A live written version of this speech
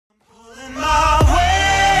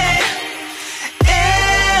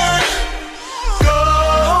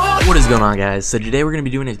going on, guys? So today we're going to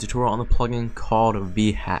be doing a tutorial on the plugin called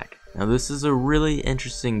vHACK. Now this is a really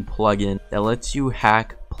interesting plugin that lets you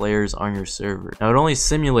hack players on your server. Now it only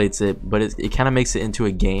simulates it, but it kind of makes it into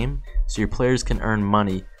a game, so your players can earn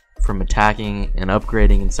money from attacking and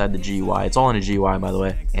upgrading inside the GUI. It's all in a GUI, by the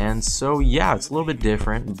way. And so yeah, it's a little bit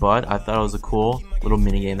different, but I thought it was a cool little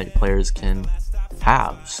mini game that your players can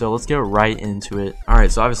have. So let's get right into it.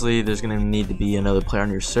 Alright, so obviously there's going to need to be another player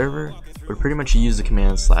on your server, but pretty much you use the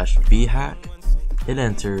command /vHACK, hit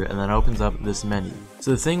enter, and then it opens up this menu.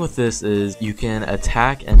 So the thing with this is you can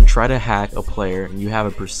attack and try to hack a player, and you have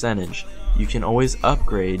a percentage. You can always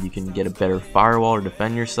upgrade. You can get a better firewall to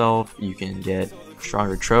defend yourself. You can get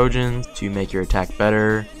stronger Trojans to make your attack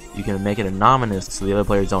better. You can make it anonymous so the other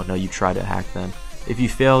players don't know you try to hack them. If you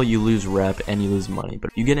fail, you lose rep and you lose money,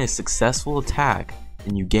 but if you get a successful attack,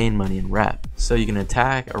 and you gain money in rep. So you can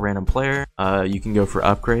attack a random player, you can go for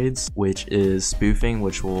upgrades, which is spoofing,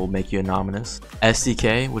 which will make you anonymous,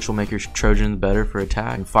 SDK, which will make your Trojans better for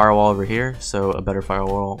attack, and firewall over here, so a better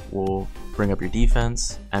firewall will bring up your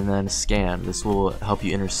defense, and then scan. This will help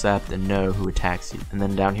you intercept and know who attacks you. And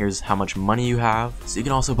then down here is how much money you have. So you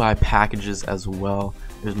can also buy packages as well.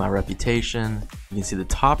 There's my reputation. You can see the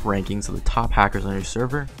top rankings of the top hackers on your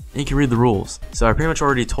server, and you can read the rules. So I pretty much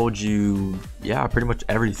already told you, yeah, pretty much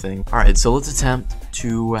everything. Alright, so let's attempt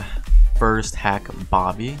to first hack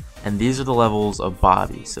Bobby, and these are the levels of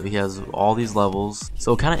Bobby. So he has all these levels,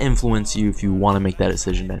 so it'll kind of influence you if you want to make that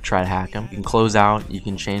decision to try to hack him. You can close out, you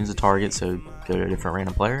can change the target, so go to a different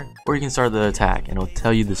random player, or you can start the attack, and it'll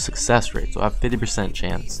tell you the success rate. So I have 50%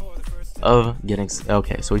 chance of getting,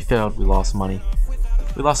 okay, so we failed, we lost money.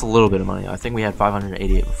 We lost a little bit of money. I think we had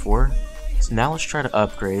 588 before. So now let's try to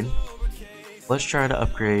upgrade. Let's try to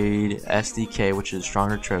upgrade SDK, which is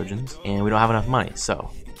stronger Trojans, and we don't have enough money,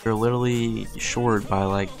 so we're literally short by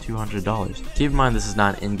like $200. Keep in mind this is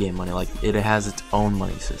not in-game money, like it has its own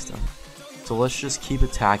money system. So let's just keep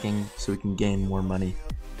attacking so we can gain more money.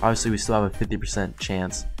 Obviously we still have a 50%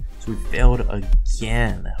 chance, so we failed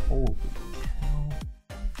again. Holy cow.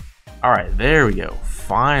 Alright, there we go.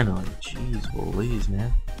 Finally. Jeez Louise,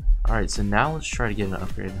 man. Alright, so now let's try to get an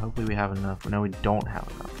upgrade. Hopefully we have enough. No, we don't have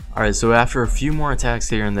enough. Alright, so after a few more attacks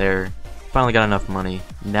here and there, finally got enough money.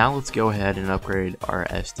 Now let's go ahead and upgrade our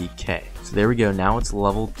SDK. So there we go. Now it's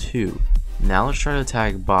level 2. Now let's try to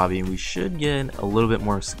attack Bobby, and we should get a little bit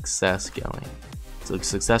more success going. So the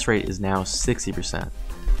success rate is now 60%.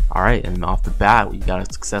 Alright, and off the bat, we got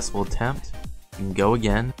a successful attempt. You can go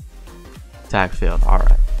again. Attack failed.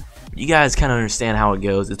 Alright. You guys kind of understand how it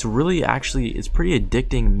goes. It's really it's pretty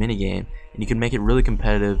addicting minigame, and you can make it really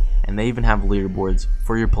competitive, and they even have leaderboards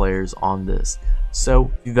for your players on this. So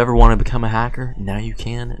if you've ever wanted to become a hacker, now you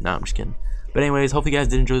can. No, I'm just kidding. But anyways, hope you guys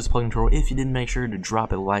did enjoy this plugin tutorial. If you did, make sure to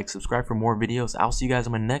drop a like, subscribe for more videos. I'll see you guys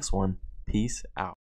on my next one. Peace out.